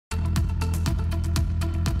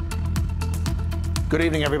Good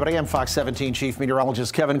evening, everybody. I'm Fox 17 Chief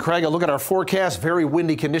Meteorologist Kevin Craig. A look at our forecast. Very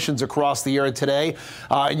windy conditions across the area today.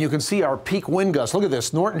 And you can see our peak wind gusts. Look at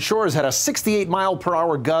this. Norton Shores had a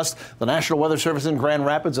 68-mile-per-hour gust. The National Weather Service in Grand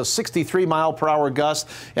Rapids, a 63-mile-per-hour gust.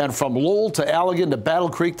 And from Lowell to Allegan to Battle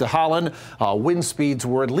Creek to Holland, wind speeds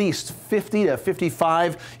were at least 50 to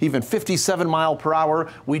 55, even 57 mile per hour.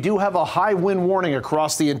 We do have a high wind warning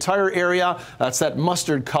across the entire area. That's that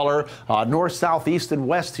mustard color, north, south, east, and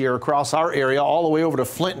west here across our area, all the way over to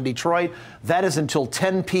Flint and Detroit. That is until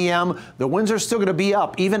 10 p.m. The winds are still going to be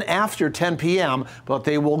up even after 10 p.m., but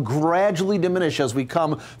they will gradually diminish as we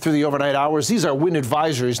come through the overnight hours. These are wind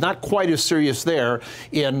advisories, not quite as serious there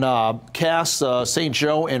in Cass, St.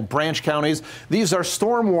 Joe, and Branch counties. These are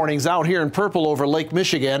storm warnings out here in purple over Lake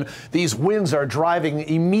Michigan. These winds are driving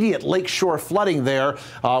immediate lakeshore flooding there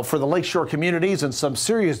for the lakeshore communities and some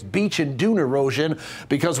serious beach and dune erosion,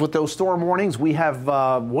 because with those storm warnings, we have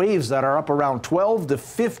waves that are up around 12 to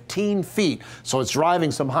 15 feet. So it's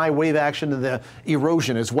driving some high wave action to the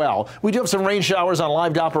erosion as well. We do have some rain showers on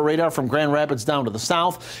live Doppler radar from Grand Rapids down to the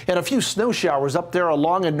south, and a few snow showers up there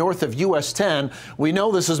along and north of US 10. We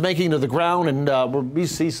know this is making to the ground, and we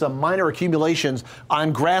see some minor accumulations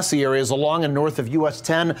on grassy areas along and north of US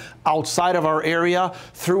 10 outside of our area.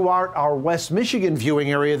 Throughout our West Michigan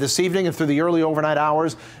viewing area this evening and through the early overnight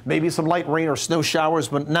hours, maybe some light rain or snow showers,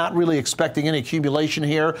 but not really expecting any accumulation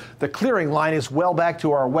here. The clearing line is well back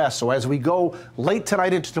to our west, so as we go late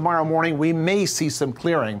tonight into tomorrow morning, we may see some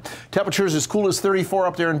clearing. Temperatures as cool as 34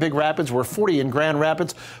 up there in Big Rapids. We're 40 in Grand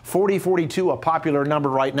Rapids. 40, 42, a popular number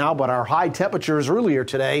right now, but our high temperatures earlier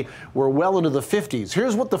today were well into the 50s.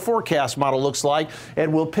 Here's what the forecast model looks like,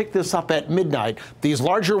 and we'll pick this up at midnight. These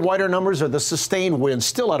larger, wider numbers are the sustained winds,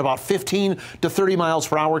 still at about 15 to 30 miles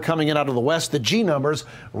per hour coming in out of the west. The G numbers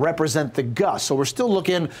represent the gusts. So we're still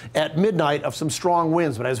looking at midnight of some strong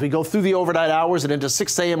winds, but as we go through the overnight hours and into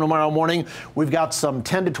 6 a.m. tomorrow morning, we've got some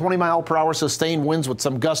 10 to 20 mile per hour sustained winds with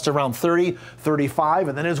some gusts around 30, 35.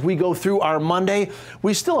 And then as we go through our Monday,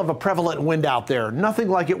 we still have a prevalent wind out there. Nothing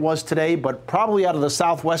like it was today, but probably out of the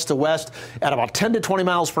southwest to west at about 10 to 20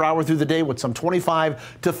 miles per hour through the day with some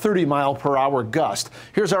 25 to 30 mile per hour gust.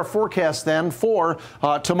 Here's our forecast then for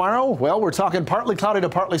tomorrow. Well, we're talking partly cloudy to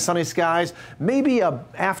partly sunny skies, maybe a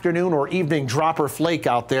afternoon or evening drop or flake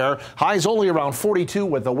out there. Highs only around 42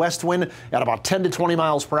 with the west wind at about 10 to 20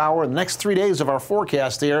 miles per hour. The next 3 days of our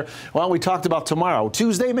forecast here, well, we talked about tomorrow.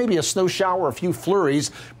 Tuesday, maybe a snow shower, a few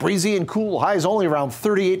flurries, breezy and cool, highs only around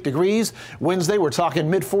 38 degrees. Wednesday, we're talking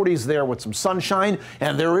mid-40s there with some sunshine,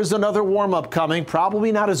 and there is another warm-up coming,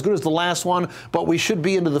 probably not as good as the last one, but we should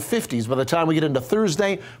be into the 50s by the time we get into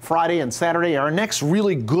Thursday, Friday, and Saturday. Our next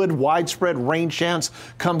really good widespread rain chance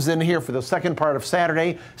comes in here for the second part of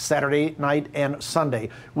Saturday night, and Sunday.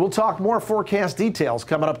 We'll talk more forecast details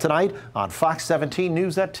coming up tonight on Fox 17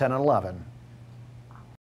 News at 10 and 11.